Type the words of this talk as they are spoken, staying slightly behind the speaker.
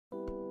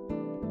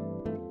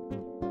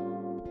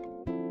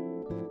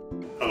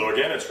Hello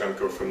again, it's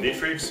Remco from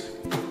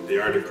Neatfreakz,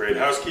 the art of great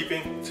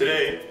housekeeping.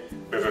 Today,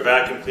 we have a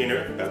vacuum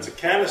cleaner that's a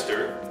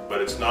canister,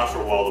 but it's not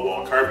for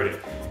wall-to-wall carpeting.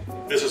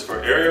 This is for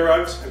area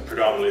rugs and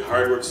predominantly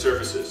hardwood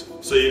surfaces,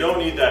 so you don't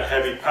need that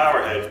heavy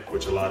power head,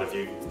 which a lot of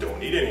you don't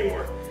need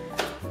anymore.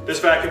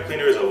 This vacuum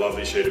cleaner is a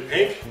lovely shade of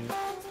pink,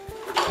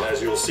 and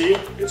as you'll see,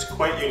 it's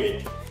quite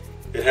unique.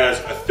 It has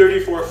a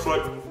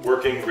 34-foot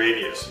working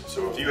radius,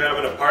 so if you have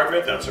an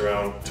apartment that's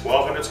around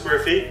 1,200 square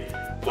feet,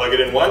 plug it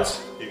in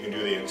once, you can do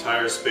the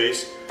entire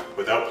space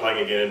without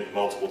plugging it in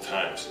multiple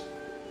times.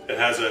 It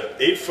has an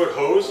 8-foot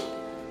hose,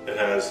 it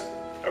has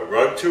a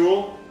rug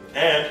tool,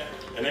 and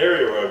an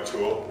area rug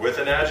tool with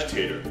an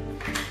agitator.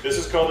 This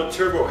is called a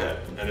turbo head,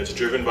 and it's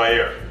driven by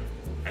air.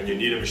 And you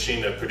need a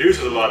machine that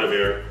produces a lot of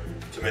air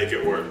to make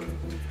it work.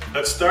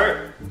 Let's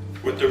start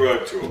with the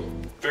rug tool.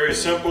 Very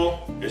simple.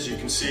 As you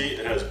can see,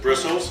 it has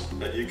bristles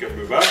that you can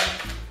move up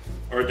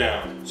or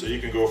down. So you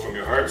can go from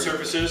your hard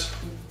surfaces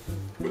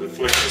with a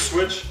flick of the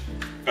switch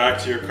back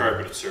to your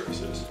carpeted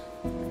surfaces.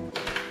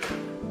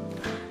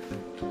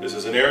 This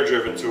is an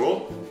air-driven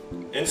tool.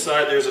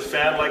 Inside there's a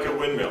fan like a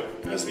windmill.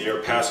 As the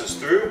air passes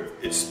through,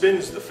 it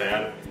spins the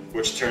fan,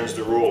 which turns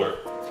the roller.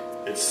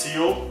 It's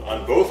sealed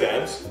on both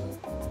ends,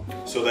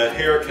 so that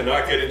hair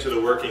cannot get into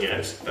the working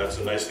ends. That's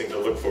a nice thing to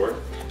look for.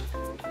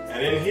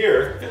 And in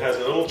here, it has a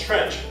little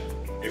trench.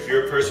 If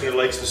you're a person who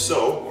likes to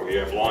sew, or you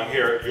have long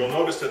hair, you'll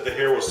notice that the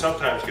hair will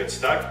sometimes get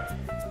stuck.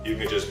 You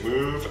can just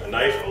move a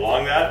knife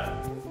along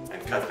that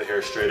and cut the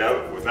hair straight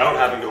out without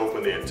having to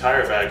open the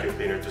entire vacuum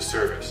cleaner to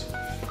service.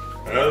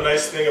 Another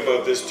nice thing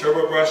about this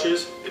turbo brush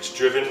is it's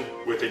driven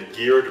with a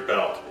geared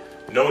belt.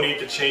 No need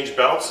to change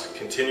belts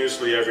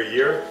continuously every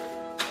year.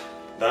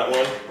 That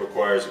one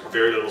requires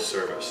very little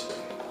service.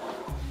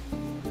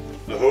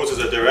 The hose is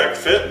a direct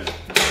fit.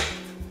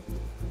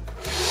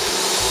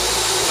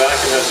 The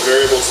vacuum has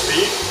variable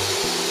speed.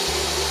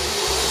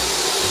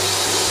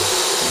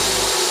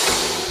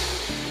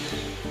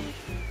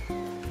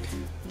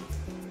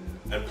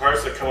 And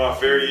parts that come off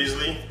very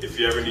easily if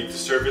you ever need to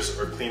service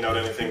or clean out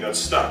anything that's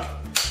stuck.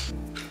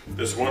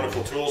 This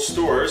wonderful tool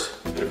stores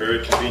in a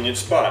very convenient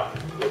spot,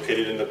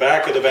 located in the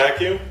back of the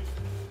vacuum.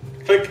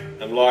 Click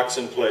and locks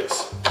in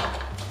place.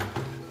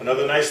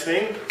 Another nice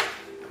thing,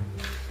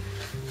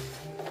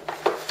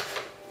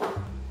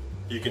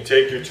 you can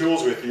take your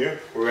tools with you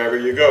wherever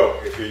you go.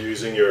 If you're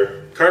using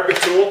your carpet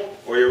tool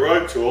or your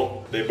rug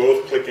tool, they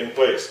both click in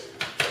place.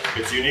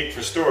 It's unique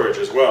for storage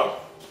as well.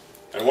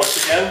 And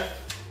once again,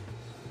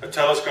 a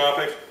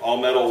telescopic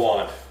all-metal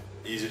wand.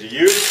 Easy to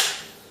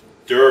use,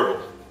 durable.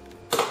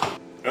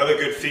 Another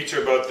good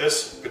feature about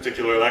this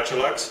particular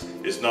Electrolux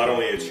is not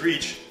only its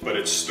reach, but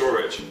its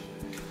storage.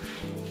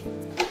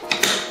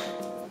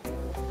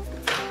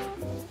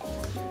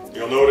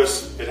 You'll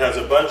notice it has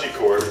a bungee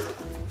cord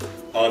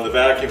on the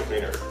vacuum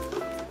cleaner.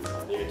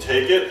 You can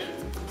take it,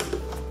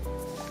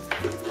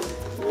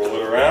 roll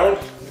it around,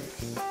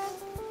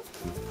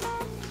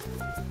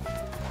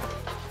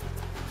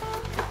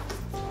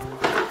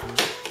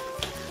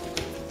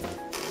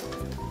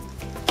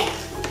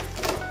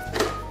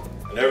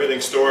 and everything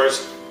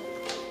stores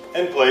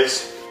in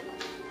place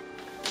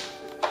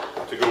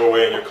to go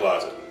away in your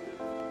closet.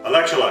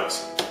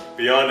 Electrolux,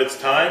 beyond its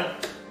time,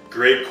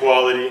 great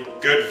quality,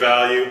 good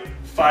value,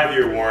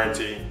 5-year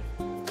warranty.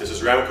 This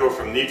is Remco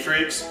from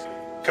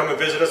Neatfreakz. Come and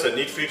visit us at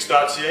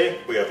neatfreakz.ca.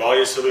 We have all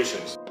your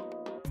solutions.